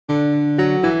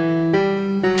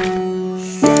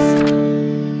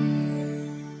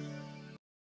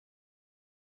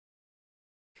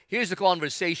Here's a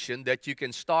conversation that you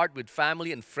can start with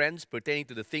family and friends pertaining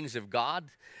to the things of God.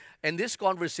 And this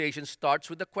conversation starts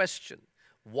with a question.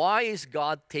 Why is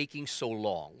God taking so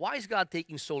long? Why is God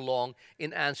taking so long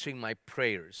in answering my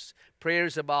prayers?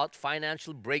 Prayers about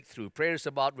financial breakthrough, prayers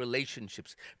about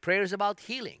relationships, prayers about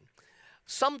healing.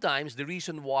 Sometimes the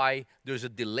reason why there's a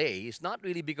delay is not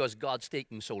really because God's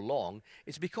taking so long,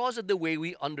 it's because of the way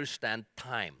we understand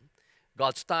time.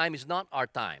 God's time is not our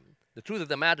time. The truth of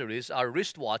the matter is our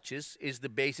wristwatches is the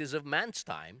basis of man's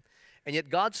time, and yet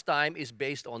God's time is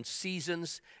based on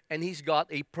seasons, and He's got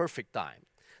a perfect time.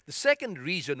 The second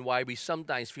reason why we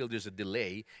sometimes feel there's a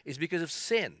delay is because of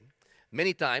sin.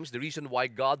 Many times, the reason why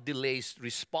God delays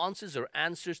responses or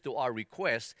answers to our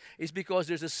requests is because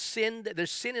there's sin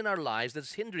in our lives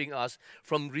that's hindering us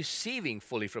from receiving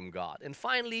fully from God. And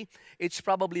finally, it's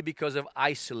probably because of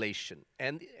isolation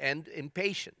and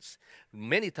impatience.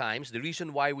 Many times, the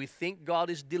reason why we think God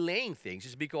is delaying things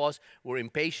is because we're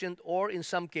impatient, or in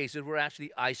some cases, we're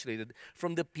actually isolated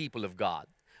from the people of God.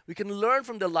 We can learn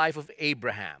from the life of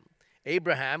Abraham.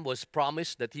 Abraham was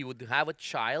promised that he would have a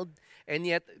child, and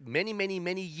yet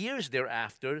many years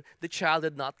thereafter, the child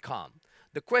did not come.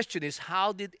 The question is,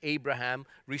 how did Abraham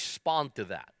respond to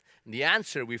that? And the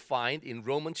answer we find in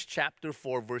Romans chapter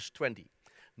 4, verse 20.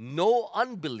 No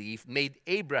unbelief made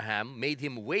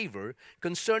him waver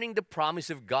concerning the promise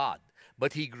of God,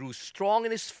 but he grew strong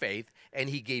in his faith, and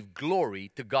he gave glory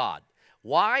to God.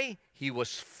 Why? He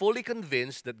was fully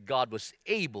convinced that God was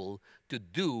able to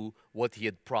do what He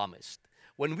had promised.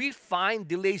 When we find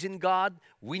delays in God,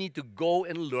 we need to go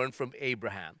and learn from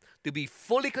Abraham, to be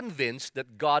fully convinced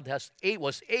that God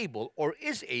was able or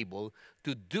is able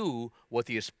to do what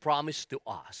He has promised to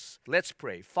us. Let's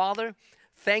pray. Father,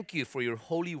 thank You for Your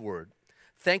holy word.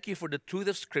 Thank You for the truth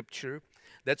of Scripture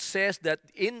that says that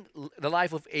in the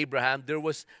life of Abraham, there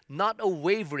was not a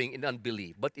wavering in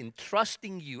unbelief, but in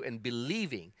trusting You and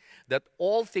believing that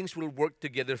all things will work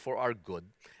together for our good.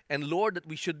 And Lord, that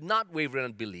we should not waver in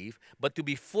unbelief, but to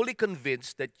be fully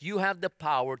convinced that You have the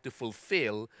power to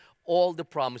fulfill all the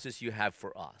promises You have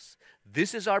for us.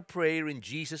 This is our prayer in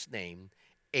Jesus' name.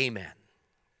 Amen.